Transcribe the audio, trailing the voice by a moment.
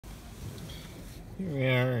Here we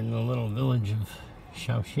are in the little village of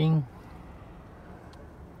Shaoxing,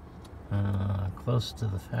 close to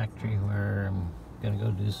the factory where I'm going to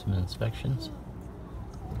go do some inspections.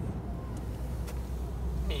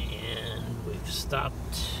 And we've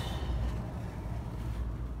stopped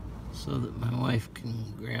so that my wife can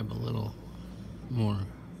grab a little more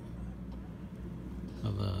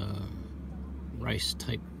of a rice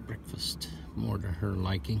type breakfast, more to her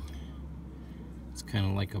liking. It's kind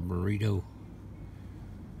of like a burrito,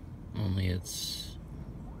 only it's,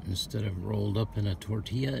 instead of rolled up in a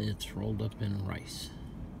tortilla, it's rolled up in rice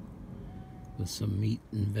with some meat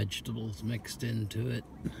and vegetables mixed into it.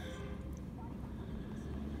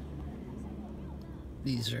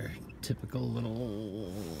 These are typical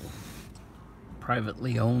little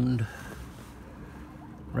privately owned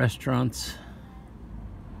restaurants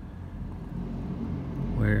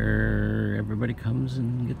where everybody comes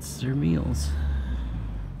and gets their meals,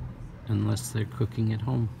 unless they're cooking at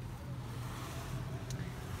home.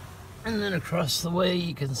 And then across the way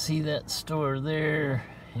you can see that store there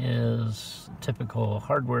is a typical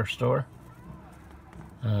hardware store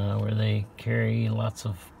where they carry lots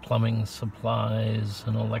of plumbing supplies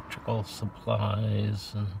and electrical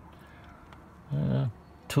supplies and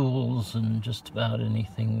tools and just about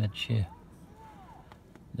anything that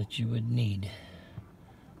you would need.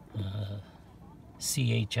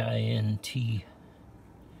 CiXi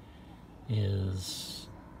is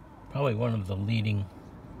probably one of the leading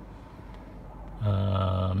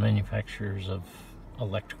manufacturers of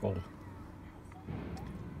electrical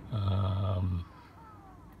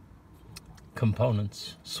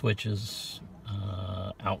components, switches,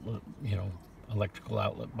 outlet, electrical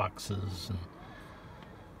outlet boxes and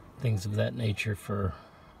things of that nature for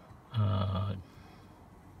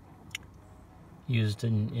used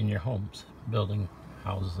in your homes, building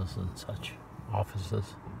houses and such,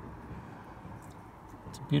 offices.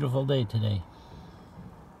 It's a beautiful day today.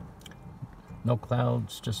 No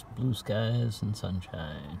clouds, just blue skies and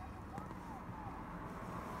sunshine.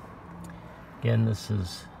 Again,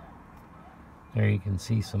 there you can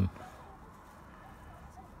see some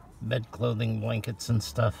bed clothing, blankets and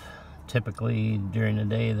stuff. Typically during the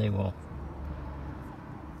day they will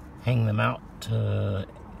hang them out to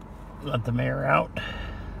let the air out.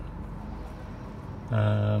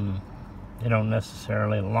 They don't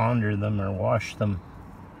necessarily launder them or wash them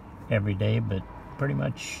every day, but pretty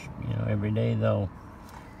much, every day they'll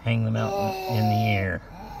hang them out in the air.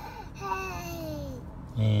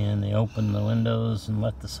 And they open the windows and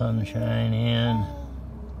let the sun shine in.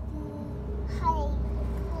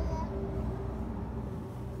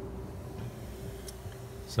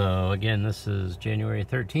 So again, this is January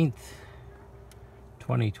 13th,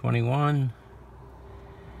 2021,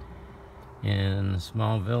 in the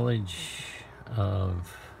small village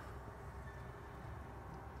of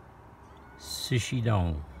CiXi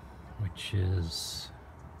Dong, which is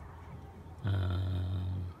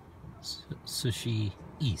CiXi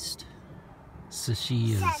East.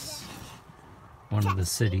 CiXi is one of the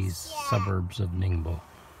city's suburbs of Ningbo.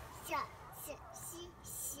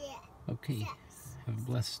 Okay, have a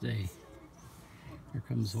blessed day. Here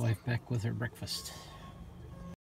comes the wife back with her breakfast.